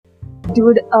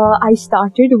Dude, I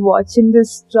started watching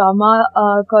this drama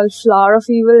called Flower of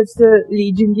Evil. It's the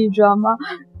Lee Jung-gi drama.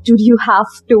 Dude, you have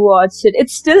to watch it.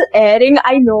 It's still airing,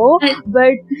 I know,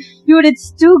 but dude,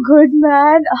 it's too good,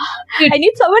 man. I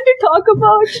need someone to talk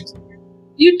about.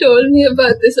 You told me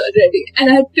about this already,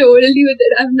 and I told you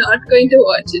that I'm not going to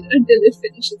watch it until it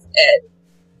finishes airing.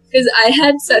 Because I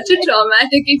had such a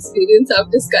traumatic experience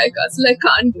after Sky Castle, I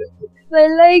can't do it.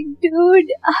 Well, like,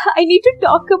 dude, I need to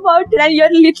talk about it, and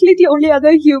you're literally the only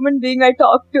other human being I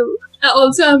talk to.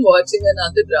 Also, I'm watching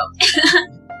another drama.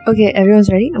 Okay,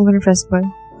 everyone's ready? I'm gonna press button.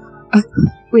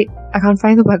 Wait, I can't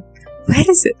find the button. Where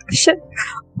is it? Shit.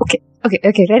 Okay,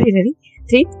 ready.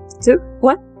 3, 2,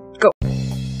 1, go.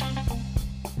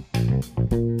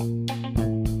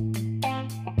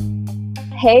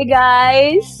 Hey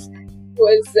guys!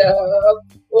 What's up?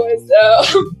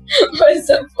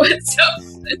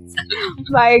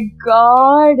 My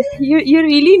god, you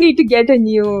really need to get a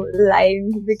new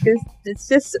line because it's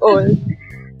just old.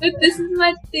 But this is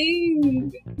my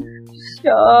thing.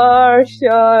 Sure.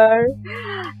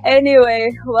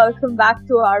 Anyway, welcome back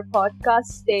to our podcast,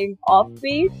 Staying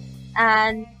Offbeat.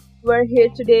 And we're here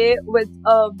today with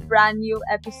a brand new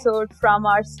episode from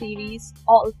our series,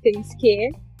 All Things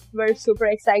K. We're super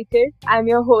excited. I'm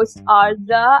your host,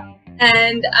 Ardha.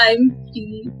 And I'm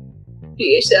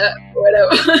Priesha,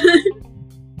 whatever.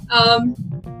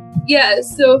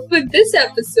 So for this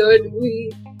episode,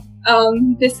 we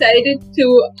decided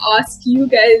to ask you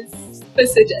guys for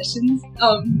suggestions.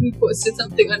 We posted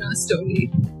something on our story,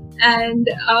 and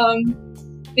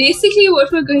basically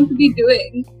what we're going to be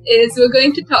doing is we're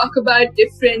going to talk about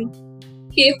different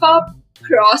K-pop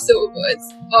crossovers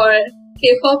or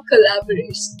K-pop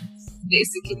collaborations,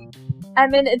 basically. I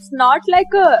mean, it's not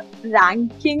like a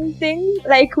ranking thing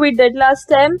like we did last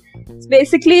time. It's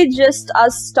basically just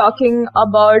us talking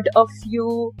about a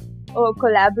few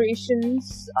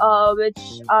collaborations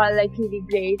which are like really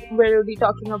great. We'll be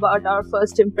talking about our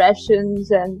first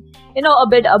impressions and a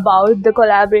bit about the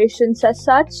collaborations as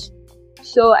such.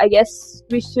 So I guess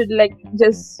we should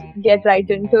just get right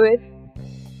into it.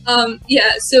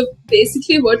 So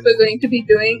basically what we're going to be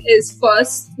doing is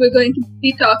first we're going to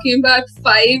be talking about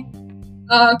 5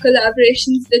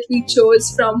 collaborations that we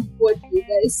chose from what you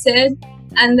guys said,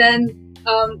 and then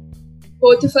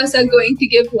both of us are going to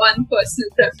give one personal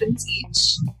preference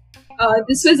each.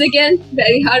 This was again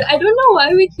very hard. I don't know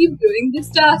why we keep doing this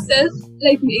to ourselves,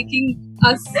 like making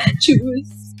us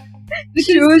choose.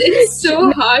 Because it's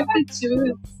so hard to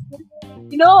choose.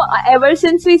 Ever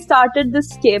since we started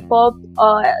this K-pop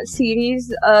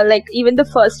series, even the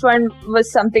first one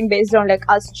was something based on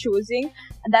us choosing.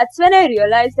 And that's when I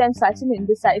realized I'm such an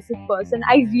indecisive person.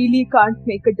 I really can't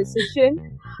make a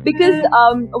decision because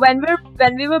when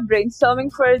we were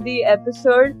brainstorming for the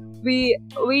episode, we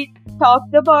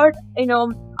talked about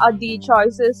the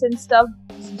choices and stuff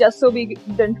just so we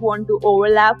didn't want to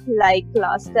overlap like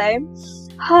last time.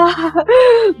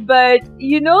 But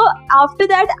after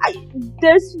that,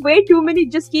 there's way too many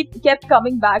just kept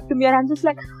coming back to me, and I'm just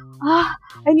like, I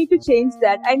need to change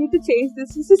that. I need to change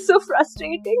this. This is so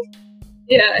frustrating.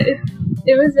 Yeah,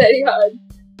 it was very hard,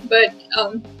 but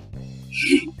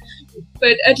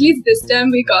but at least this time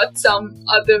we got some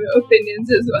other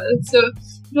opinions as well. So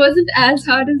it wasn't as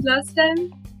hard as last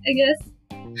time, I guess.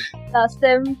 Last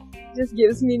time just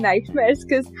gives me nightmares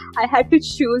because I had to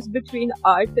choose between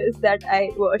artists that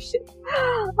I worship.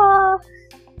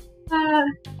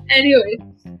 Anyway,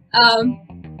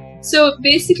 so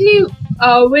basically,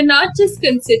 we're not just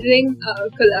considering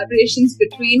collaborations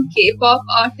between K-pop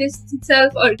artists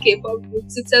itself or K-pop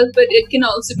groups itself, but it can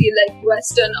also be like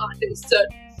Western artists or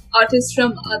artists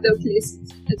from other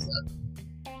places as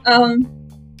well.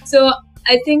 So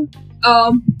I think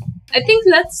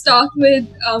let's start with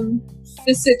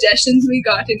the suggestions we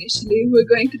got initially. We're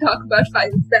going to talk about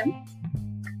 5 of them.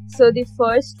 So the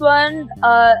first one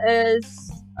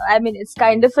it's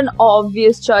kind of an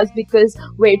obvious choice because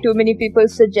way too many people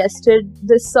suggested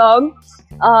this song.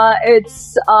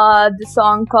 It's the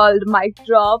song called Mic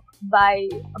Drop by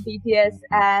BTS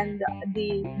and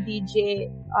the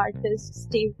DJ artist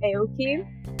Steve Aoki.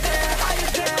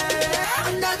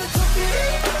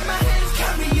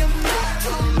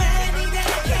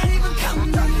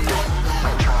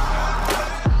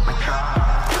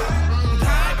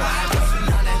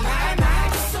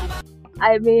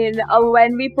 I mean,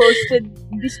 when we posted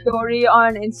the story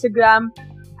on Instagram,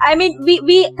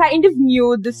 we kind of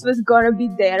knew this was gonna be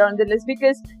there on the list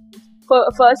because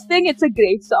first thing, it's a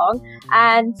great song,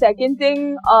 and second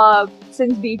thing,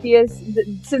 since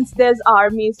BTS, since there's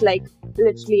armies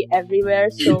literally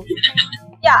everywhere, so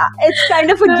yeah, it's kind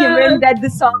of a given that the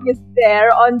song is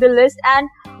there on the list. And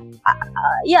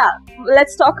yeah,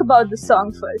 let's talk about the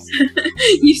song first.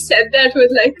 You said that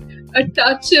with like a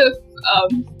touch of a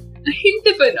hint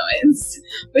of annoyance,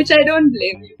 which I don't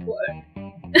blame you for.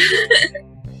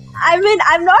 I mean,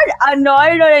 I'm not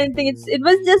annoyed or anything. It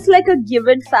was just like a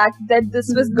given fact that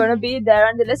this was gonna be there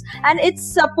on the list, and it's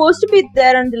supposed to be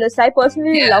there on the list. I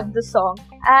personally love the song,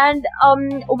 and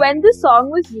when the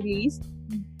song was released,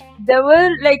 there were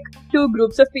like two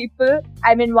groups of people.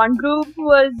 I mean, one group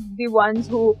was the ones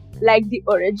who liked the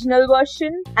original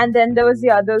version, and then there was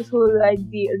the others who liked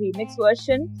the remix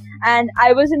version. And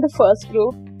I was in the first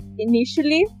group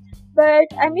initially, but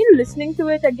I mean, listening to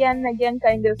it again and again,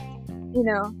 kind of, you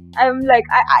know, I'm like,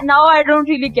 now I don't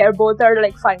really care. Both are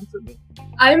like fine for me.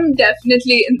 I'm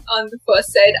definitely on the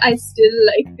first side. I still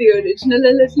like the original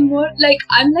a little more. Like,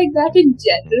 I'm like that in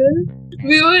general.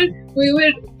 We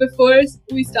were before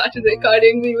we started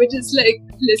recording, we were just like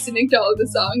listening to all the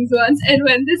songs once, and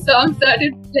when this song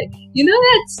started, like, you know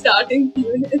that starting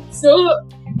tune, it's so,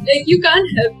 like, you can't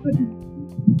help but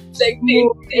like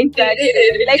take that.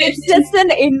 Like, it's just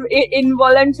an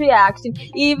involuntary action.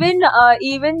 Even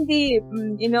the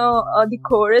the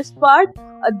chorus part,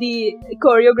 the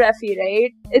choreography,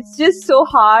 right? It's just so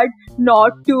hard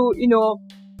not to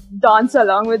dance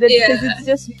along with it because it's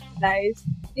just really nice.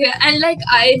 Yeah, and like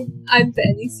I've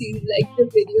barely seen like the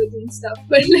videos and stuff,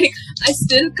 but like I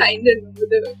still kind of know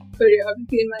the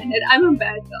choreography in my head. I'm a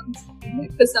bad dancer.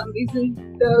 Like, for some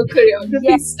reason, the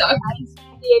choreography stuck.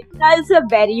 Ekta is a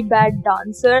very bad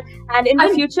dancer, and in the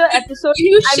future episode,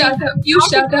 you shut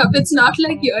up. It's not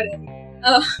like you're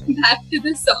back to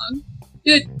the song,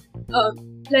 dude.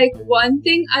 Like, one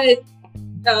thing I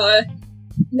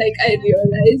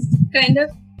realized kind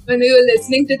of when we were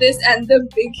listening to this and the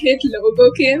Big Hit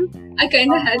logo came, I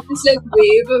kind of had this like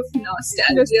wave of nostalgia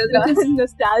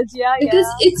because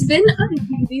it's been a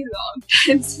really long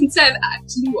time since I've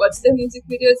actually watched the music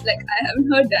videos. Like, I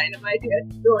haven't heard Dynamite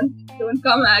yet. Don't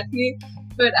come at me,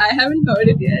 but I haven't heard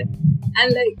it yet.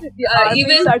 And like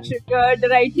even such a good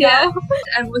right now.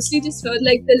 I mostly just heard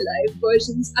like the live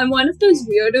versions. I'm one of those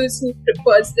weirdos who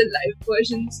prefers the live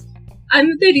versions. I'm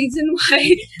the reason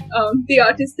why the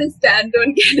artists that stand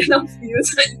don't get enough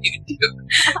views on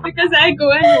YouTube because I go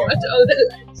and watch all the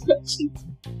live versions.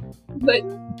 But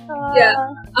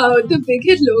the Big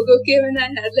Hit logo came and I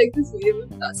had like this wave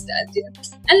of nostalgia.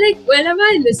 And like whenever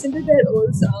I listen to their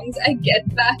old songs, I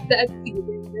get back that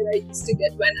feeling that I used to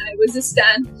get when I was a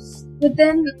stan. But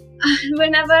then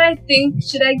whenever I think,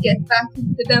 should I get back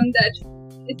into them, that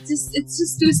it's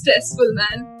just too stressful,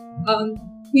 man.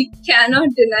 We cannot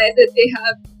deny that they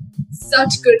have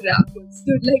such good rappers,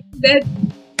 dude. Like,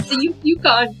 you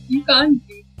can't beat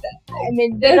that. I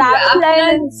mean, the rap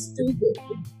line is too good.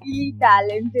 It's really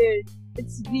talented.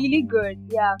 It's really good.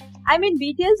 Yeah. I mean,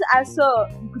 BTS as a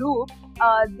group,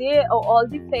 they all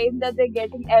the fame that they're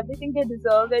getting, everything they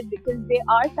deserve it because they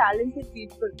are talented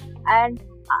people. And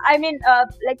I mean,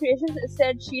 like Creation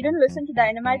said, she didn't listen to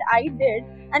Dynamite. I did,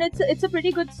 and it's a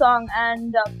pretty good song.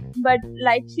 And but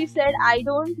like she said, I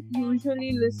don't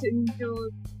usually listen to.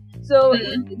 So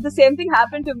the same thing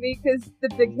happened to me because the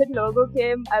Big Hit logo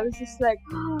came. I was just like,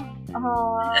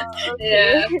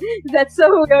 okay, that's a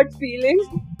weird feeling.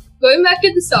 Going back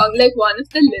to the song, like one of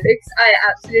the lyrics I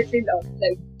absolutely love.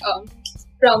 Like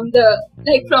from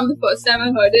the first time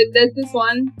I heard it, there's this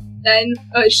one line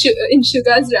in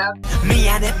Suga's rap.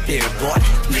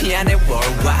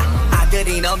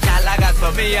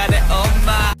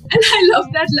 And I love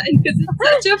that line because it's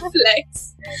such a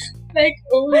flex. Like,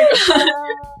 oh my god.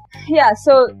 Yeah,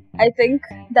 so I think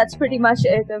that's pretty much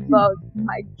it about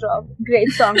Mic Drop.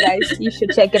 Great song, guys. You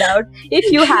should check it out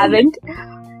if you haven't.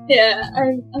 Yeah,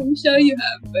 I'm sure you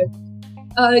have, but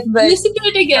listen to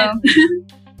it again.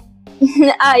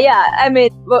 Yeah, I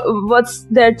mean, what's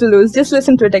there to lose? Just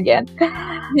listen to it again.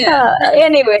 Yeah.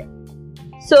 Anyway,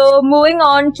 so moving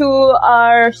on to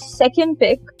our second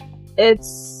pick,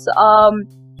 it's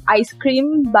Ice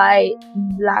Cream by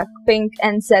Blackpink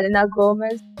and Selena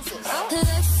Gomez.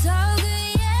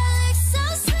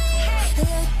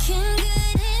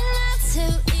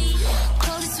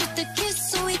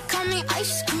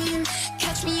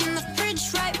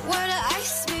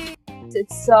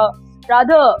 It's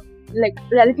rather like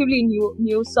relatively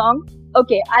new song.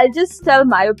 Okay, I'll just tell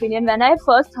my opinion. When I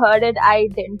first heard it, I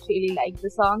didn't really like the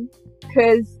song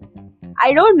because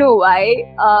I don't know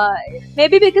why.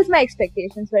 Maybe because my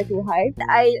expectations were too high.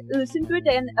 I listened to it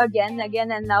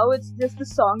again, and now it's just a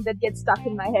song that gets stuck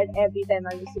in my head every time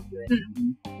I listen to it.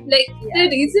 The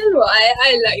reason why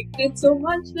I liked it so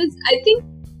much was, I think,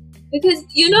 because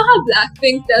you know how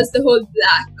Blackpink does the whole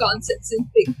black concepts and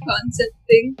pink concept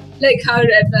thing, like how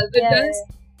Red Velvet does.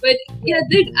 But yeah,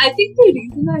 I think the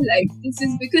reason I like this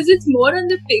is because it's more on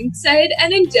the Pink side,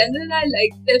 and in general, I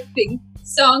like the Pink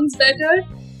songs better,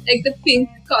 like the Pink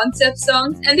concept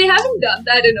songs, and they haven't done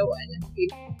that in a while, I feel.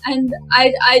 And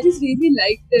I just really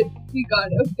like that we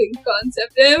got a Pink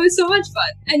concept, and it was so much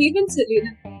fun. And even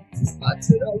Selena Gomez's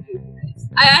parts were all really nice.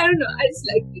 I don't know, I just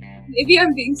liked it. Maybe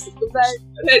I'm being super, but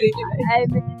I really like it. I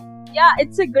mean, yeah,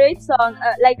 it's a great song.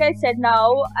 Like I said,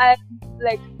 now I'm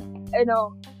like,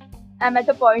 I'm at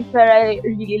the point where I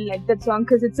really like that song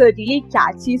because it's a really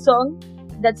catchy song.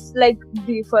 That's like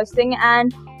the first thing.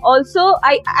 And also,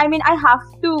 I mean, I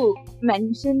have to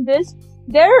mention this.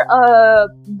 Their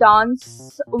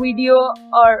dance video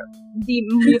or the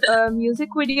music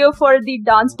video for the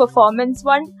dance performance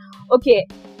one, okay,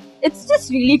 it's just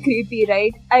really creepy,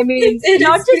 right? I mean, it's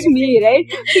not just me, right?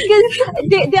 Because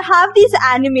they have these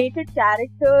animated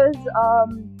characters.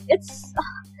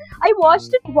 I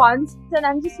watched it once and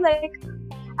I'm just like,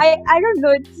 I don't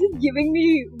know, it's just giving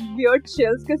me weird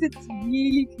chills because it's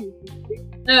really creepy.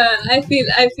 I feel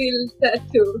that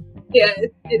too. Yeah,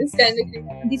 it is kind of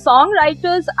creepy. The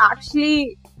songwriters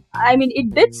actually, I mean,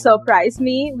 it did surprise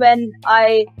me when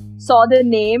I saw the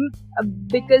name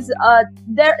because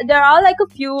there are like a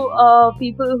few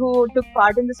people who took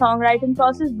part in the songwriting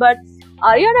process, but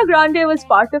Ariana Grande was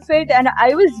part of it and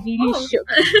I was really shook.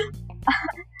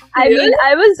 I mean,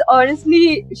 I was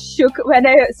honestly shook when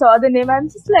I saw the name. I'm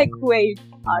just like, wait,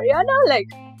 Ariana? Like,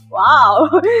 wow.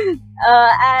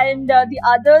 And the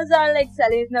others are like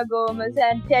Selena Gomez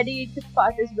and Teddy took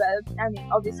part as well. I mean,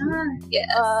 obviously. Yes.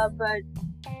 But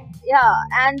yeah,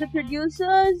 and the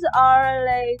producers are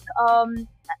like,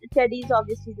 Teddy's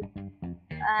obviously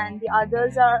and the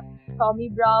others are Tommy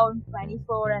Brown,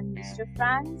 24 and Mr.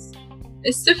 Franks.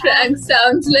 Mr. Franks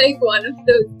sounds like one of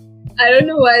the... I don't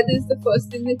know why this is the first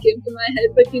thing that came to my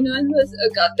head, but in those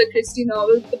Agatha Christie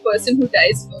novels, the person who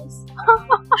dies first.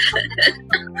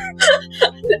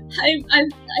 I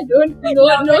don't know,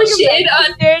 no shade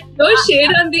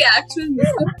on the actual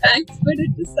Mr. Franks, but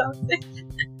it just sounds like.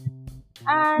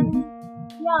 And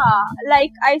yeah,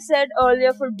 like I said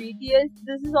earlier for BTS,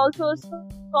 this is also a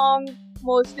song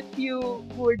most of you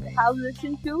would have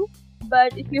listened to.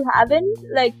 But if you haven't,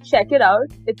 like, check it out.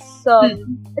 It's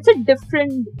a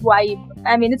different vibe.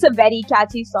 I mean, it's a very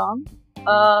catchy song.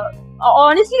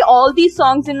 Honestly, all these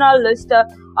songs in our list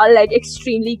are like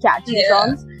extremely catchy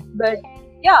songs. But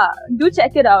yeah, do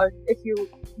check it out if you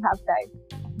have time.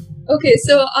 Okay,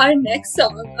 so our next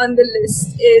song on the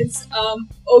list is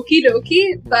Okie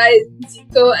Dokie by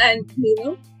Zico and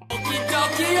Nino. Okie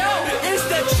dokie, yo, is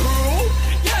that true?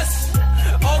 Yes.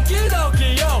 Okie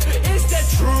dokie, yo, is that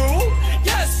true?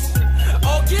 Yes.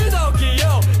 Okie dokie,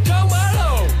 yo,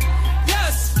 정말로.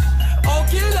 Yes.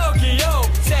 Okie dokie, yo,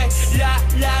 say la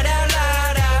la la la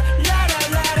la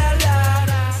la la la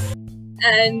la.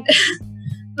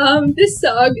 And this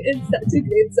song is such a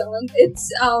great song.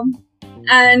 It's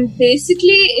and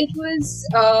basically it was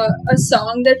a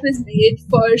song that was made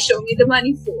for Show Me the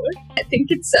Money 4. I think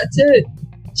it's such a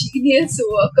genius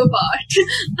work of art.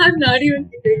 I'm not even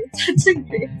kidding. It's such a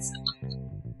great song.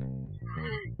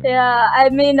 Yeah, I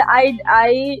mean,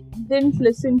 I didn't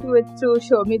listen to it through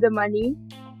Show Me the Money.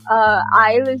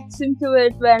 I listened to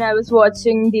it when I was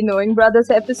watching the Knowing Brothers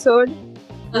episode.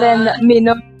 When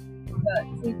Mino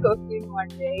Zico came one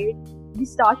day. The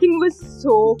starting was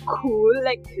so cool.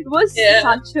 Like, it was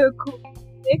such a cool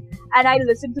thing. And I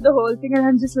listened to the whole thing and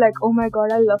I'm just like, oh my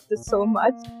god, I love this so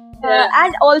much.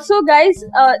 And also, guys,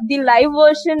 the live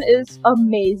version is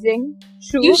amazing.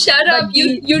 True. You shut up.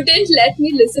 You didn't let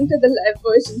me listen to the live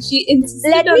version. She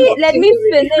insisted let me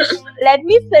finish. Let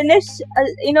me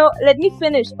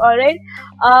finish. All right.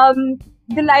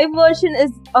 The live version is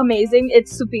amazing.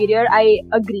 It's superior. I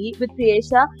agree with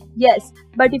Priyesha. Yes,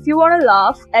 but if you want to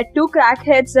laugh at two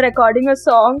crackheads recording a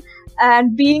song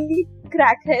and being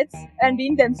crackheads and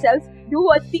being themselves, do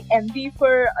watch the MV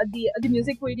for the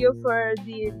music video for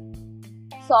the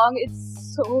song.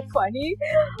 It's so funny.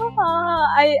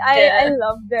 I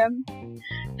love them.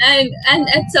 And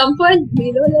at some point,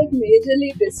 Mino like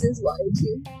majorly disses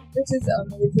YG, which is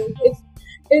amazing.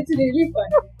 It's really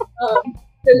funny.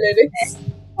 The lyrics.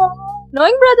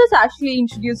 Knowing Brothers actually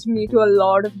introduced me to a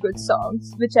lot of good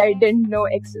songs which I didn't know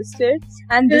existed,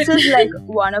 and this is like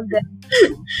one of them.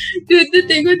 Dude, the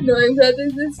thing with Knowing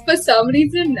Brothers is for some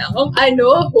reason now I know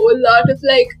a whole lot of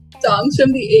like songs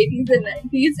from the 80s and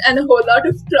 90s and a whole lot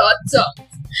of trot songs.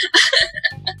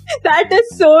 That is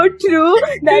so true.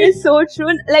 That is so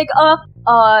true. Like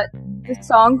the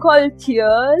song called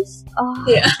Tears.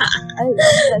 Yeah, I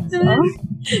love that song.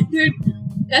 Dude,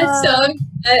 that song,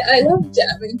 I love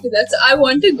jamming to that. So I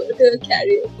want to go to a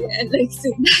karaoke and like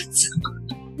sing that song.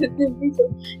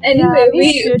 Anyway,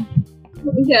 we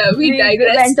we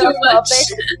digressed went too off much. topic.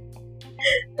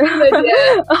 But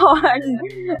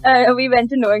yeah, We went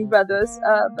to Knowing Brothers,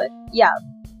 but yeah.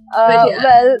 But yeah.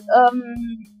 Well,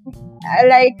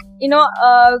 like,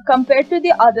 compared to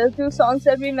the other two songs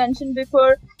that we mentioned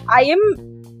before, I am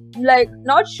like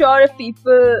not sure if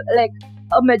people, like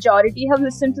a majority, have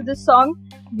listened to this song,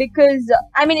 because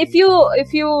I mean, if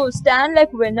you stand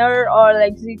like Winner or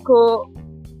like Zico,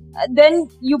 then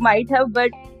you might have,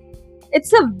 but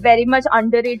it's a very much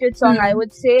underrated song, I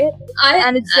would say,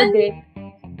 and it's a great.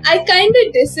 I kind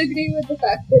of disagree with the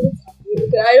fact that it's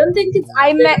underrated. I don't think it's.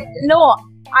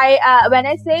 When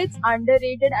I say it's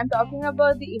underrated, I'm talking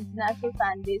about the international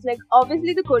fan base. Like,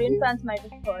 obviously the Korean fans might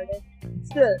have heard it.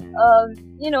 Still,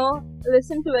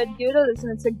 listen to it. Give it a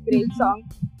listen. It's a great song.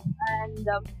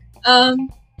 And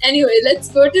anyway, let's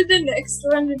go to the next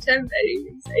one, which I'm very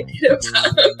excited about.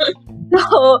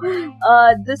 So,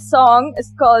 this song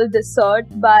is called Dessert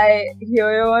by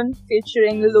Hyoyeon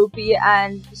featuring Lupi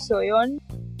and Soyeon.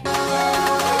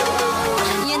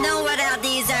 You know what I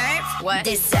deserve? What?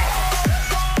 Dessert.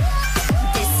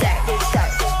 Dessert.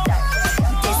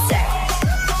 Dessert.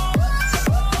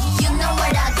 You know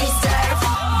what I deserve?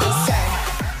 Dessert.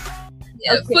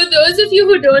 Yeah, Okay. for those of you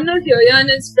who don't know, Hyoyeon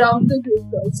is from the group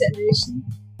Girls' Generation,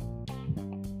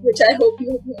 which I hope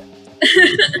you have heard.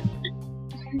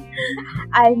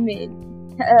 I mean,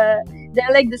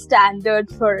 they're like the standard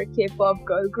for K-pop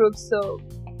girl groups. So,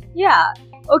 yeah.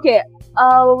 Okay.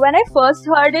 When I first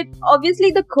heard it, obviously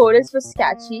the chorus was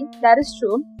catchy. That is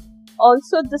true.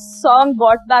 Also, the song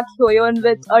brought back Hyoyeon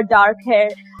with a dark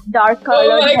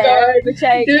colored my hair, God. which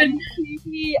I Dude.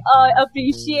 completely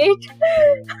appreciate.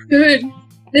 Dude,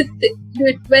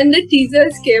 when the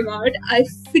teasers came out, I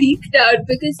freaked out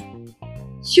because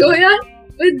Hyoyeon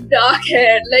with dark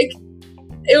hair, like,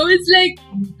 it was like,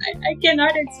 I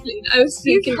cannot explain. I was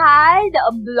She's freaking. had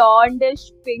a blondish,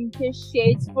 pinkish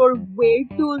shades for way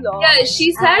too long. Yeah,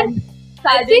 she's had. And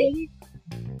I think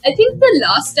the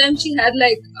last time she had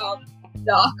like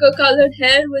darker colored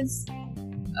hair was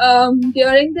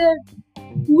during the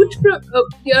food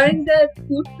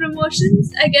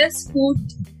promotions, I guess. Food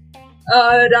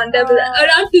around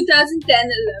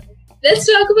 2010-11. Let's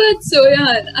talk about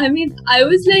Soyeon. I mean, I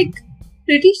was like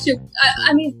pretty shook.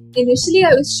 I mean, initially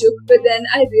I was shook, but then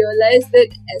I realized that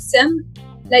SM,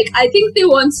 like, I think they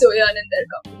want Soyeon in their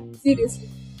company. Seriously,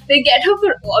 they get her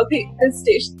for all the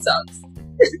station songs,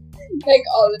 like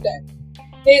all the time.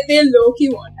 They low-key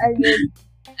want her. I mean,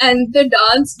 And the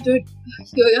dance, dude,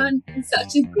 Hyoyeon is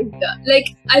such a good dance. Like,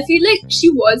 I feel like she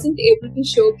wasn't able to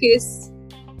showcase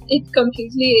it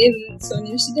completely in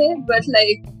Sonyashide, but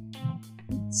like,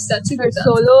 such a her good dance.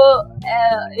 solo,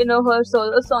 her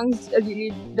solo songs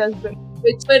really does bring.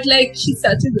 But like, she's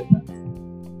such a good dance.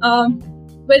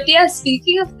 But yeah,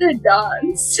 speaking of the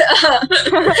dance, I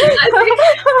think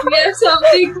we have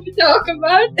something to talk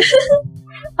about.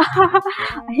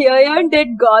 Hyoyeon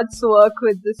did God's work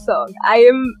with this song.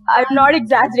 I'm not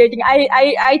exaggerating.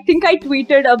 I think I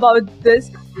tweeted about this,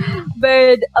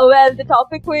 but well, the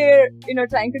topic we're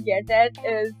trying to get at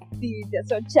is the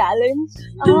Dessert Challenge.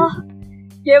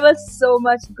 Gave us so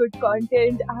much good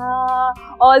content.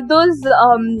 All those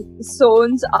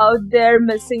zones out there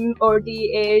missing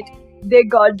OT8, they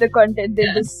got the content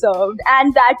they deserved,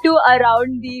 and that too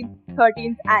around the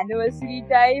 13th anniversary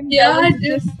time. Yeah, That was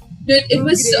dude. just Dude, it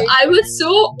was so, great. I was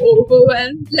so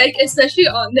overwhelmed, like, especially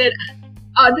on that.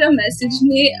 Adra messaged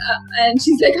me and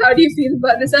she's like, how do you feel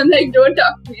about this? I'm like, don't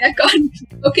talk to me, I can't.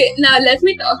 Okay, now let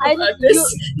me talk about this.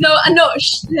 Let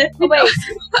me Wait. talk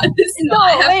about this.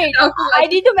 Wait. I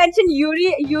need to mention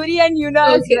Yuri and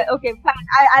Yuna. Okay, fine.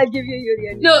 I'll give you Yuri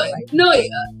and Yuna.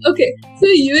 Okay. So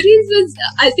Yuri's was,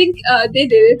 I think they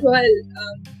did it while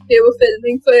they were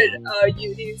filming for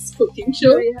Yuri's cooking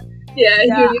show. Yuri. Yeah,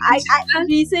 Yeah, Yuri. I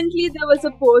recently there was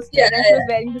a post Yeah, and she was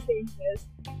wearing the same dress.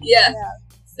 Yeah.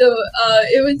 So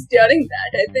it was during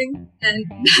that, I think, and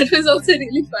that was also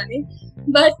really funny.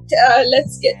 But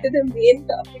let's get to the main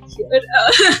topic here.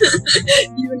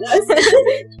 Yuna.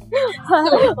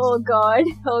 Oh god.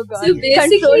 So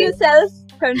basically, Control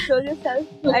yourself.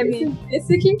 okay, I mean, so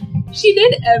basically, she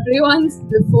did everyone's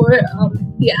before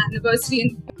the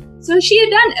anniversary. So she had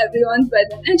done everyone's by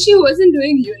then, and she wasn't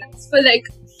doing Yuna's for like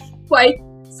quite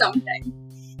some time.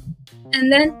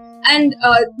 And then,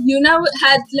 Yuna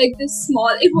had like this small.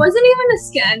 It wasn't even a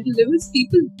scandal. It was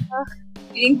people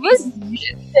being was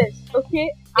shit.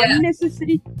 okay, Yeah.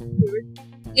 unnecessary.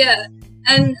 Yeah,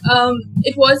 and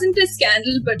it wasn't a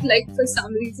scandal, but like for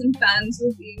some reason fans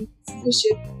were being pieces of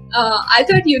shit. I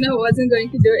thought Yuna wasn't going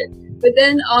to do it, But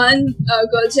then on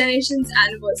Girl Generation's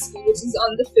anniversary, which is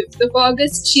on the 5th of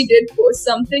August, she did post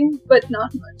something, but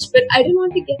not much. But I didn't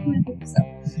want to get my hopes up.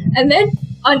 And then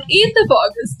on 8th of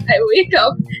August, I wake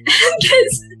up and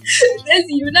there's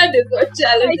Yuna Dessert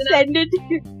Challenge. I send it to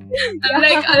you. I'm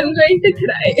like, I'm going to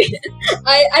cry.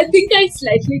 I think I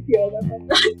slightly teared up. I'm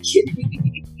not kidding.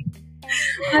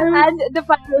 And the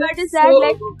funny part is that,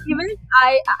 like, even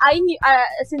I knew,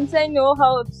 since I know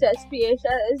how obsessed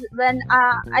Priyesha is, when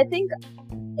I think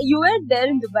you were there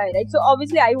in Dubai, right? So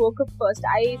obviously I woke up first.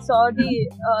 I saw the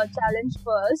challenge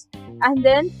first, and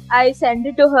then I sent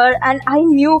it to her, and I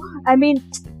knew, I mean,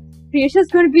 Priyesha's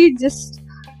going to be just.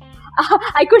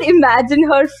 I could imagine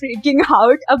her freaking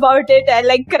out about it and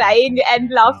like crying and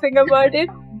laughing about it.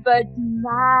 But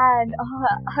man,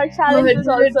 her challenge was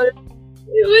also.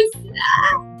 It was.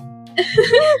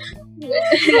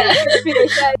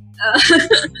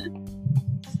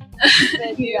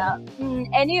 Yeah.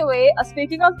 Anyway,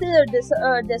 speaking of the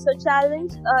dessert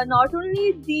challenge, not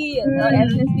only the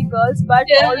ethnicity girls, but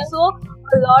also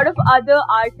a lot of other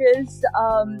artists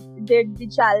did the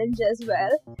challenge as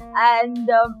well. And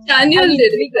Chanyeol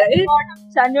did it, right?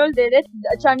 Chanyeol did it.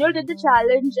 Chanyeol did the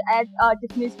challenge at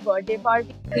Tiffany's birthday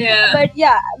party. Yeah. But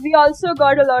yeah, we also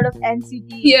got a lot of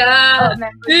NCT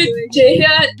members.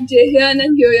 Jaehyun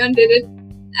and Hyoyeon did it,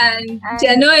 and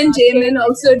Jeno and Jaemin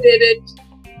also did it.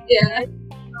 Yeah.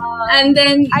 And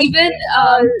then even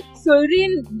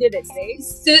Sulreen did it, right?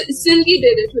 Silgi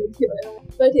did it with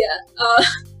Hyoyeon. But yeah,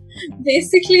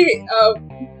 basically,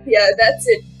 yeah, that's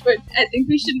it. But I think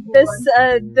we should move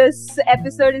on. This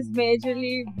episode is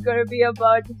majorly gonna be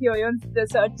about Hyoyeon's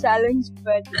dessert challenge,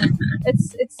 but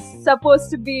it's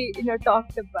supposed to be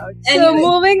talked about. Anyway. So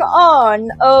moving on,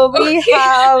 we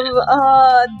have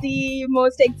the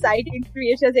most exciting.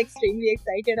 Priyesha is extremely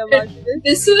excited about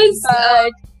this.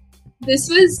 This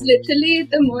was literally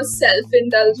the most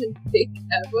self-indulgent pick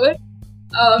ever.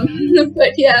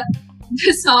 But yeah,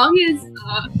 the song is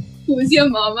Who's Your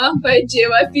Mama by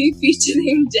JYP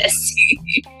featuring Jessie.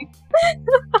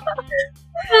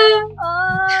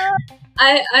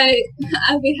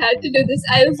 We had to do this.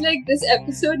 I was like, this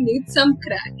episode needs some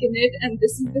crack in it, and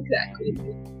this is the crack we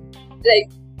need.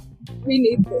 Like, we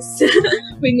need this.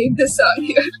 We need this song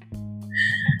here.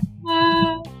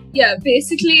 Yeah,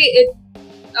 basically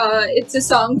it's a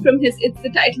song from it's the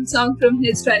title song from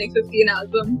his 2015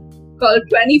 album called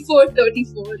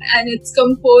 2434, and it's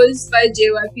composed by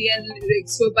JYP and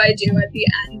lyrics were by JYP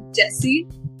and Jessie.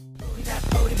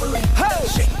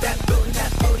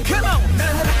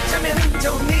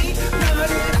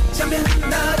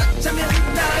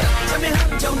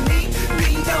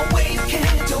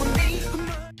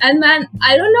 And man,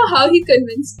 I don't know how he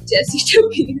convinced Jessie to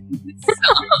be in this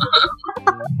song.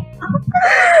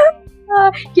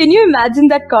 Can you imagine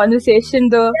that conversation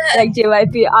though? Like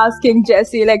JYP asking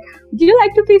Jessie, like, "Do you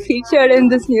like to be featured in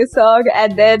this new song?"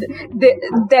 And then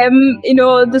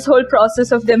this whole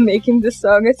process of them making this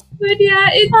song is. But yeah,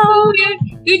 it's so weird.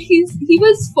 Dude, he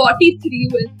was 43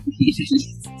 when he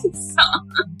released this song.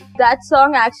 That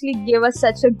song actually gave us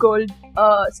such a gold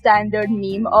standard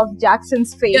meme of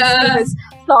Jackson's face to his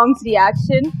song's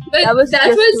reaction. But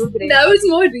that was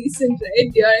more recent,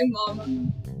 right? During Mama,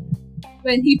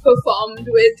 when he performed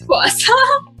with Hwasa.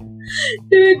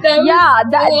 Dude, that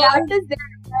is there.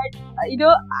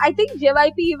 I think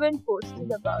JYP even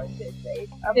posted about it, right?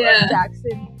 About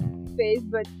Jackson's face,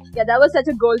 but yeah, that was such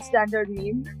a gold standard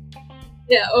meme.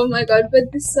 Yeah, oh my god,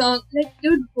 but this song, like,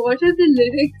 dude, what are the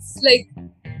lyrics? Like,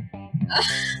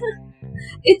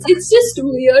 it's just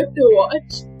weird to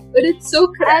watch, but it's so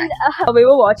cracked. And we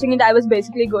were watching it, I was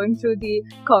basically going through the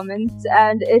comments,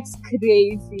 and it's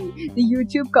crazy. The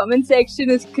YouTube comment section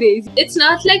is crazy. It's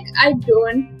not like I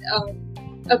don't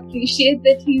appreciate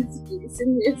that he's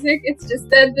releasing music, it's just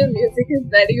that the music is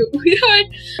very weird.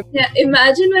 Yeah,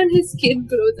 imagine when his kid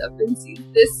grows up and sees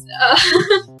this.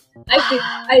 I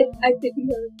pity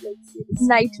her, like, seriously.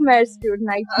 Nightmares, dude,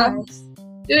 nightmares.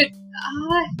 Dude,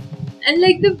 and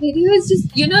like the video is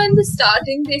just, in the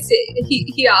starting they say,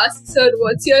 he asks her,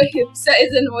 what's your hip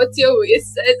size and what's your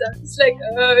waist size? I'm just like,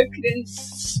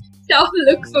 cringe. Tough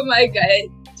look for my guy,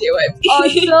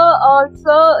 JYP.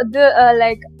 Also, the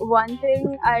like one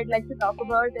thing I'd like to talk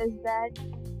about is that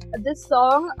this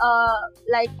song,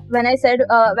 like when I said,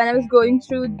 when I was going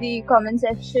through the comment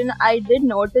section, I did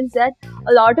notice that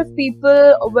a lot of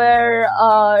people were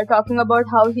talking about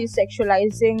how he's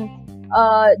sexualizing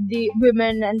the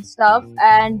women and stuff,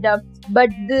 and but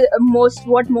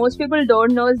what most people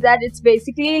don't know is that it's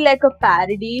basically like a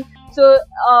parody. So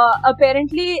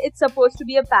apparently it's supposed to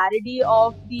be a parody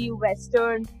of the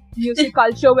Western music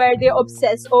culture where they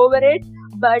obsess over it,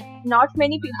 but not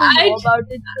many people know about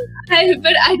it.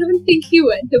 But I don't think he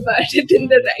went about it in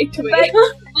the right way.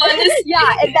 Honestly.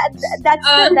 Yeah,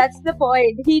 that's the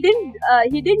point. He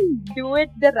didn't do it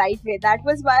the right way. That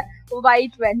was why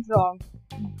it went wrong.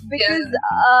 Because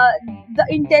the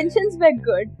intentions were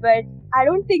good, but I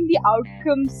don't think the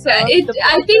outcome served the purpose.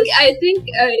 I think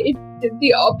it did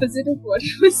the opposite of what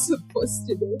it was supposed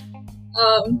to do.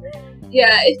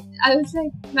 I was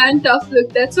like, man, tough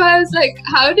look. That's why I was like,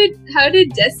 how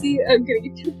did Jessie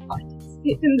agree to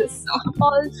participate in this song?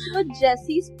 Also,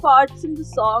 Jessie's parts in the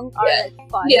song are like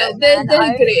fire. Yeah, they're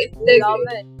great. They're love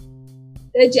great. it.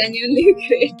 They're genuinely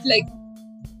great. Like,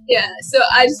 yeah. So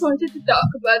I just wanted to talk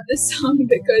about this song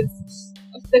because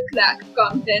of the crack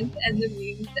content and the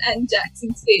memes and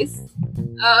Jackson's face.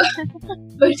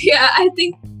 But yeah, I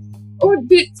think. Oh,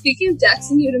 speaking of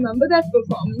Jackson, you remember that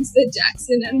performance that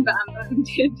Jackson and Bam Bam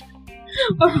did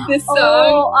of this song?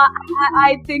 Oh,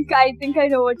 I think I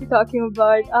know what you're talking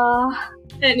about.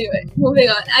 Anyway, moving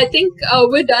on. I think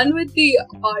we're done with the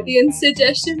audience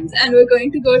suggestions and we're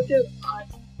going to go to our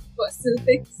personal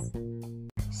picks.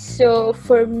 So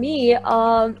for me,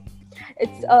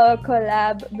 it's a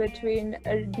collab between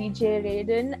DJ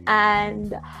Raiden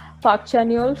and Park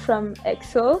Chan-yeol from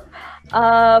EXO,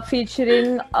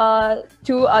 featuring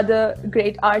two other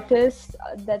great artists.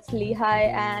 That's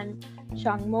Lehigh and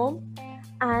Changmo,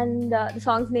 and the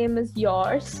song's name is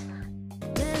Yours.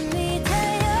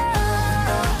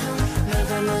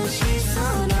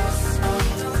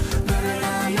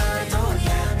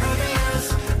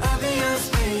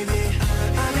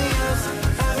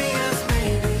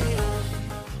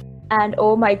 And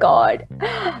oh my god,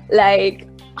 like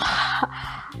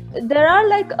there are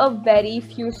like a very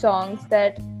few songs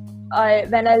that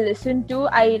when I listen to,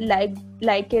 I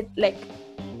like it like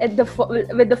with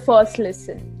the first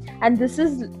listen, and this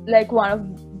is like one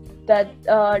of that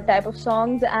type of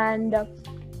songs, and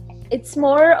it's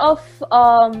more of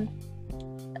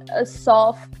a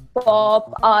soft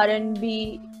pop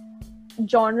R&B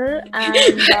genre, and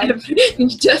you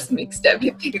just mixed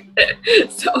everything there.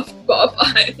 Soft pop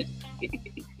R&B.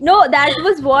 No, that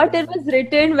was what it was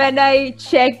written when I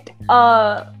checked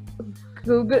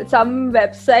Google, some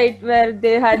website where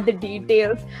they had the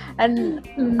details, and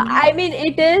I mean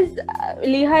it is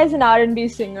Lehigh is an R&B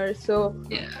singer, so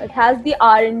it has the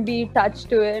R&B touch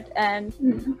to it, and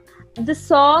the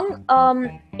song,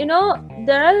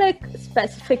 there are like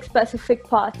specific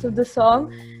parts of the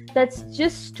song that's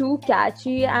just too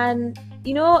catchy, and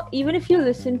even if you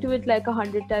listen to it like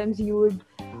 100 times, you would.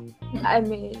 I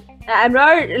mean, I'm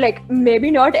not like,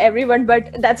 maybe not everyone, but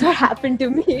that's what happened to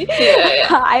me.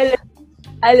 I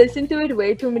listened to it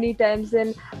way too many times,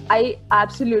 and I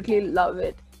absolutely love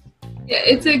it. Yeah,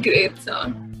 it's a great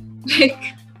song. Like,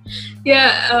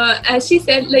 as she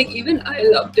said, like even I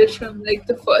loved it from like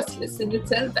the first listen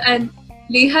itself. And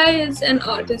Lehigh is an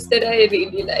artist that I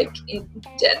really like in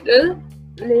general.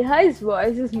 Lehigh's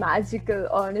voice is magical,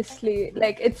 honestly.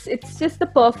 Like it's just the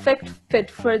perfect fit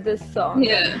for this song.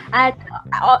 Yeah. And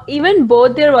even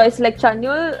both their voice, like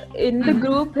Chan-yeol in the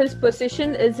group, his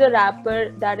position is a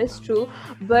rapper, that is true.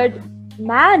 But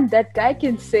man, that guy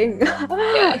can sing.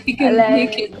 Yeah, he can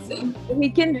sing. He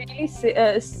can really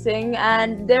sing,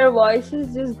 and their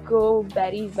voices just go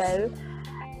very well.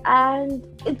 And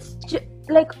it's just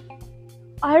like,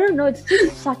 I don't know, it's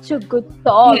just such a good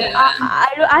song. Yeah.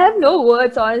 I have no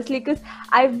words, honestly, because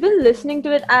I've been listening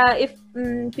to it.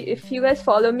 If you guys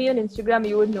follow me on Instagram,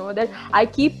 you would know that I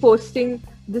keep posting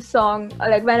the song.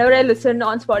 Like whenever I listen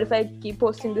on Spotify, I keep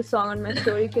posting the song on my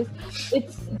story because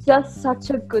it's just such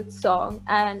a good song,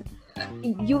 and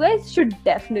you guys should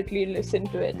definitely listen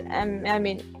to it. I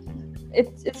mean, it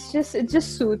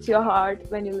just suits your heart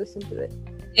when you listen to it.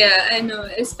 Yeah, I know,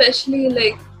 especially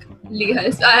like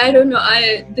Lehigh. I don't know.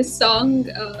 This song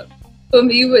for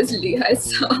me was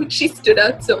Lehigh's song. She stood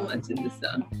out so much in the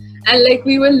song, and like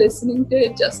we were listening to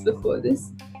it just before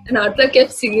this, and Arta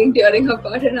kept singing during her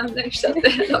part, and I'm like, shut the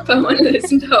hell up! I want to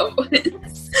listen to her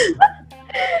voice.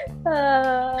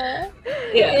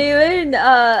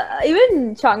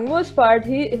 Even Changmo's part,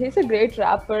 he's a great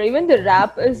rapper. Even the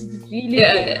rap is really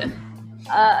good.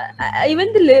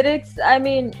 Even the lyrics, I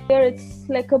mean, it's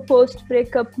like a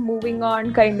post-breakup moving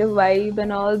on kind of vibe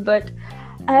and all, but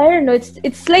I don't know,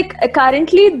 it's like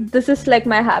currently this is like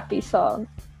my happy song.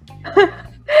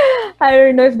 I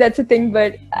don't know if that's a thing,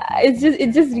 but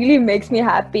it just really makes me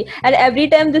happy, and every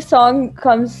time the song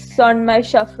comes on my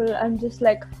shuffle, I'm just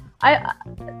like,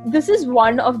 this is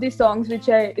one of the songs which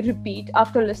I repeat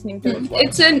after listening to it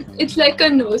once. It's like a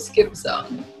no skip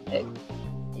song.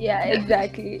 Yeah,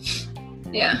 exactly.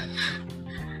 Yeah.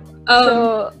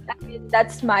 So I mean,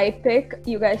 that's my pick.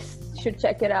 You guys should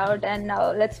check it out. And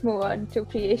now let's move on to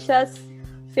Priyesha's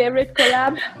favorite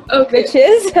collab, Okay. which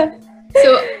is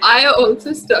So I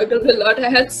also struggled a lot. I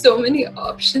had so many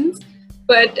options,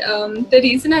 but the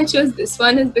reason I chose this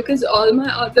one is because all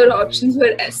my other options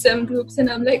were SM groups, and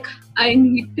I'm like, I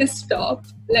need to stop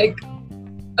like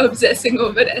obsessing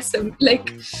over SM.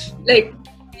 Like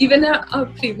even our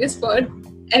previous pod,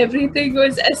 everything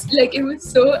was like it was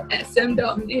so SM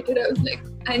dominated. I was like,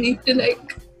 I need to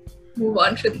like move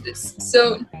on from this.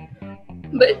 So,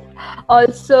 but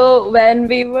also when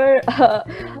we were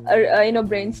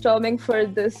brainstorming for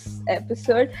this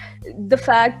episode, the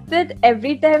fact that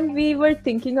every time we were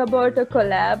thinking about a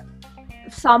collab,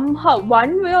 somehow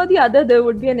one way or the other there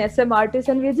would be an SM artist,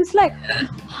 and we're just like,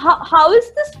 how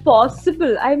is this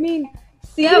possible? I mean,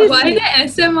 yeah, seriously. why do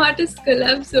SM artists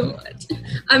collab so much?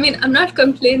 I mean, I'm not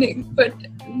complaining, but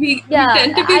we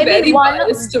tend to be very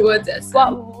biased towards SM.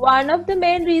 One of the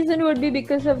main reason would be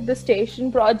because of the station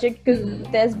project, because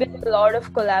there's been a lot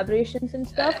of collaborations and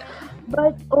stuff.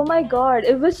 But oh my god,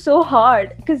 it was so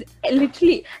hard, because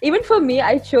literally even for me,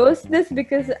 I chose this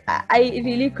because I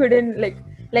really couldn't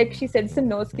like she said, it's a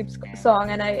no skip song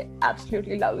and I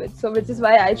absolutely love it, so which is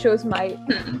why I chose my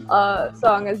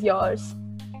song as yours.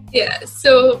 Yeah,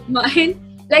 so mine,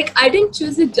 like, I didn't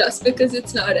choose it just because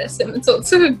it's not SM. It's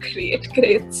also a great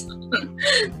song.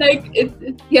 Like,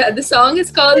 the song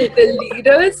is called The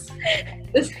Leaders.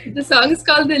 The song is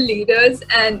called The Leaders,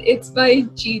 and it's by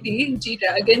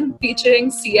G-Dragon,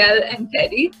 featuring CL and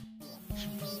Teddy.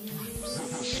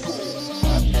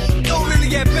 Don't really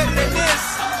get better than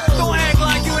this. Don't act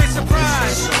like you ain't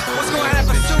surprised. What's gonna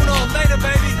happen sooner or later,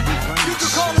 baby? You can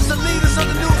call us the leaders of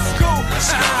the new school.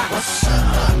 What's up? What's up?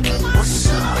 What's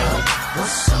up?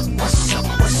 What's up?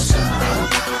 What's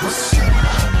up? What's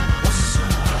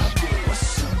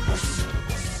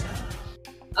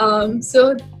up?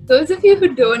 So those of you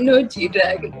who don't know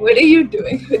G-Dragon, what are you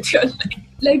doing with your life?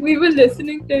 Like, we were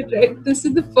listening to it, right? This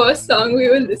is the first song we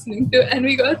were listening to, and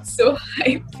we got so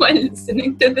hyped while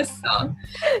listening to the song.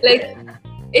 Like,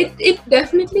 it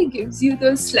definitely gives you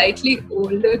those slightly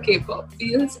older K-pop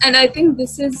feels, and I think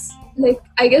this is, like,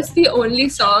 I guess the only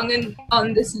song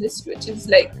on this list which is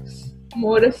like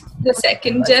more of the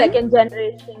second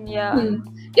generation. Yeah.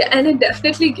 Yeah, and it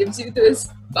definitely gives you those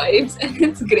vibes, and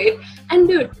it's great. And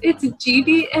dude, it's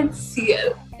GD and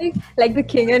CL, like the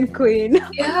king and queen.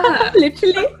 Yeah,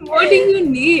 literally. What do you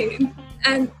need?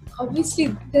 And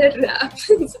obviously their rap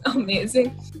is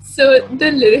amazing. So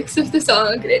the lyrics of the song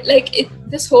are great. Like,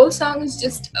 this whole song is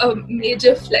just a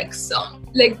major flex song.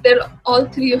 Like, all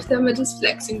three of them are just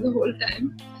flexing the whole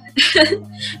time.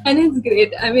 And it's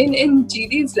great. I mean, in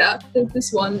GD's rap, there's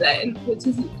this one line which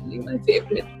is literally my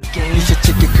favorite.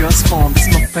 Check your girl's phone,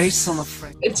 that's my face on the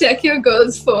frame. Check your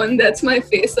girl's phone, that's my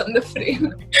face on the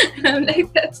frame. And I'm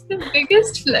like, that's the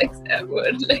biggest flex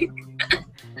ever. Like,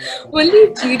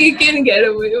 only GD can get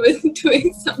away with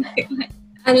doing something like that.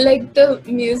 And like, the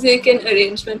music and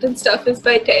arrangement and stuff is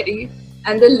by Teddy,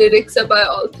 and the lyrics are by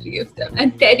all three of them.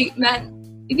 And Teddy, man,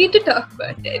 you need to talk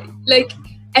about Teddy. Like,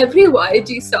 every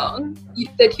YG song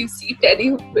that you see,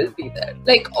 Teddy will be there.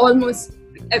 Like, almost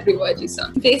every YG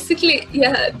song. Basically,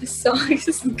 yeah, this song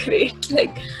is great.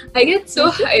 Like, I get so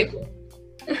hyped.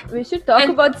 We should talk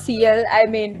about CL. I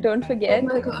mean, don't forget. Oh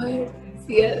my god,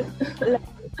 CL.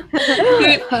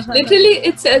 Dude, literally,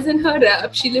 it says in her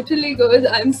rap, she literally goes,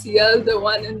 I'm CL, the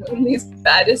one and only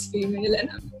baddest female, and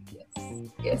I'm like,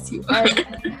 yes, you are.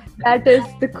 That is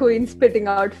the queen spitting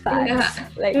out facts. Yeah.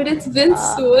 Like, dude, it's been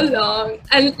so long,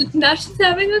 and now she's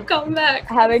having a comeback.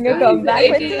 Having a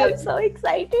comeback. I'm so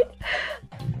excited.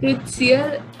 Dude,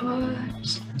 CL,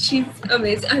 she's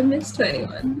amazing. I miss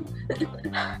 21.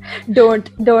 Don't.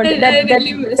 I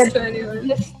really miss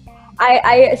 21.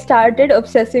 I started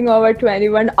obsessing over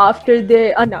 21 after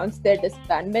they announced their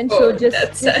disbandment. Oh,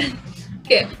 that's sad.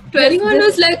 Okay, 21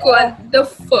 was like the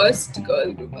first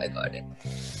girl group I got in.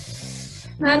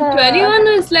 And 21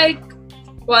 was like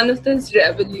one of those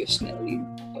revolutionary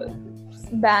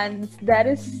bands. That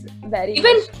is very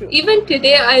true. Even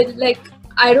today,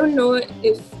 I don't know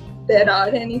if there are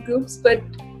any groups, but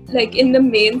like in the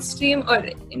mainstream or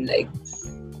in like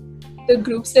the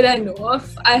groups that I know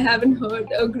of, I haven't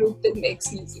heard a group that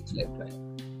makes music like that.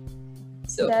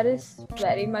 So that is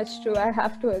very much true. I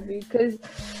have to agree, because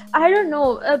I don't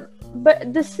know,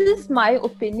 but this is my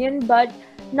opinion. But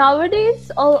nowadays,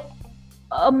 a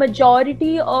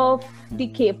majority of the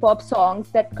K-pop songs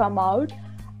that come out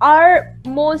are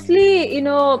mostly,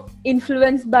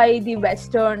 influenced by the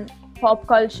Western pop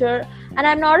culture, and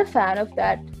I'm not a fan of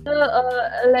that.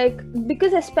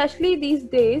 Because especially these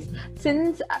days,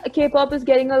 since K-pop is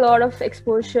getting a lot of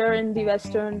exposure in the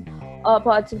Western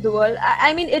parts of the world.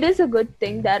 I mean, it is a good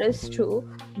thing, that is true,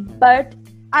 but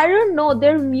I don't know,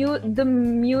 the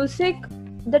music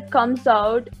that comes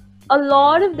out, a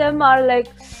lot of them are like,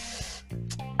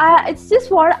 it's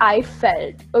just what I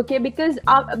felt, okay, because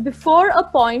before a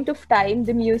point of time,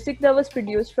 the music that was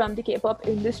produced from the K-pop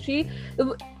industry,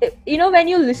 you know, when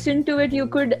you listen to it, you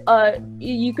could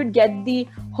get the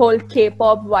whole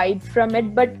K-pop vibe from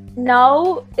it, but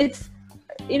now it's,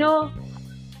 you know,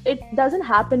 it doesn't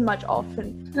happen much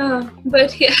often.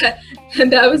 But yeah,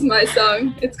 that was my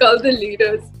song. It's called The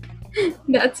Leaders.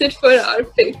 That's it for our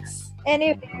picks.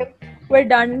 Anyway, we're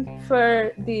done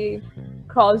for the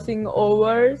crossing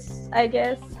overs, I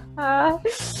guess.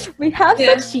 We have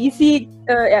such cheesy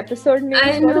episode names.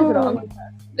 I What know. is wrong with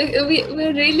that? Like,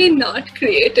 we're really not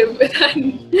creative with our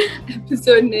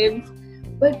episode names,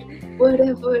 but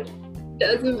whatever,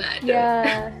 doesn't matter.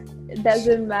 Yeah, it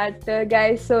doesn't matter,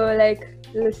 guys. So like,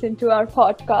 listen to our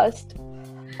podcast.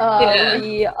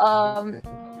 We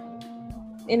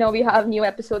you know, we have new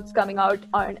episodes coming out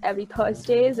on every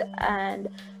Thursdays, and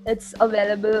it's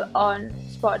available on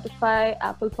Spotify,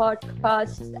 Apple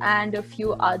Podcasts, and a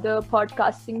few other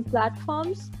podcasting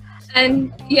platforms.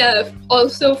 And yeah,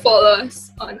 also follow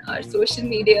us on our social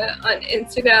media on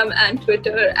Instagram and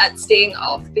Twitter at Staying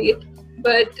Offbeat.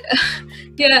 But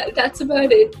yeah, that's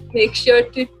about it. Make sure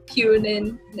to tune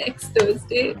in next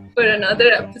Thursday for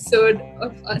another episode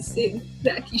of us saying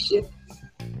wacky shit.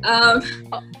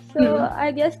 So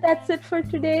I guess that's it for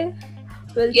today.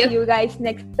 We'll see you guys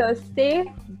next Thursday.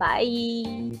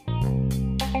 Bye.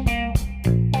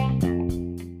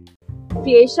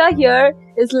 Priesha here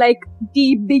is like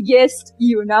the biggest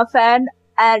Yuna fan,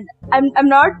 and I'm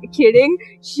not kidding.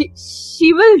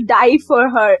 She will die for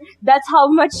her. That's how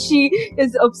much she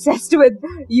is obsessed with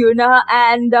Yuna,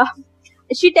 and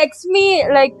she texts me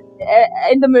like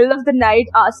in the middle of the night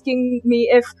asking me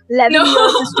if 11 years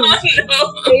is too much.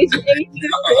 Age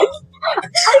difference.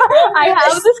 I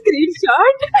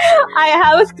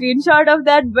have a screenshot of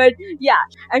that, but yeah,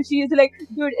 and she's like,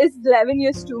 dude, is 11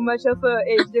 years too much of a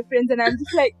age difference? And I'm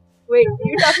just like, wait,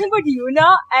 you're talking about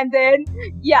Yuna? And then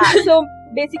yeah, so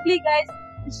basically guys,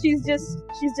 she's just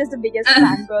the biggest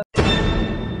fangirl.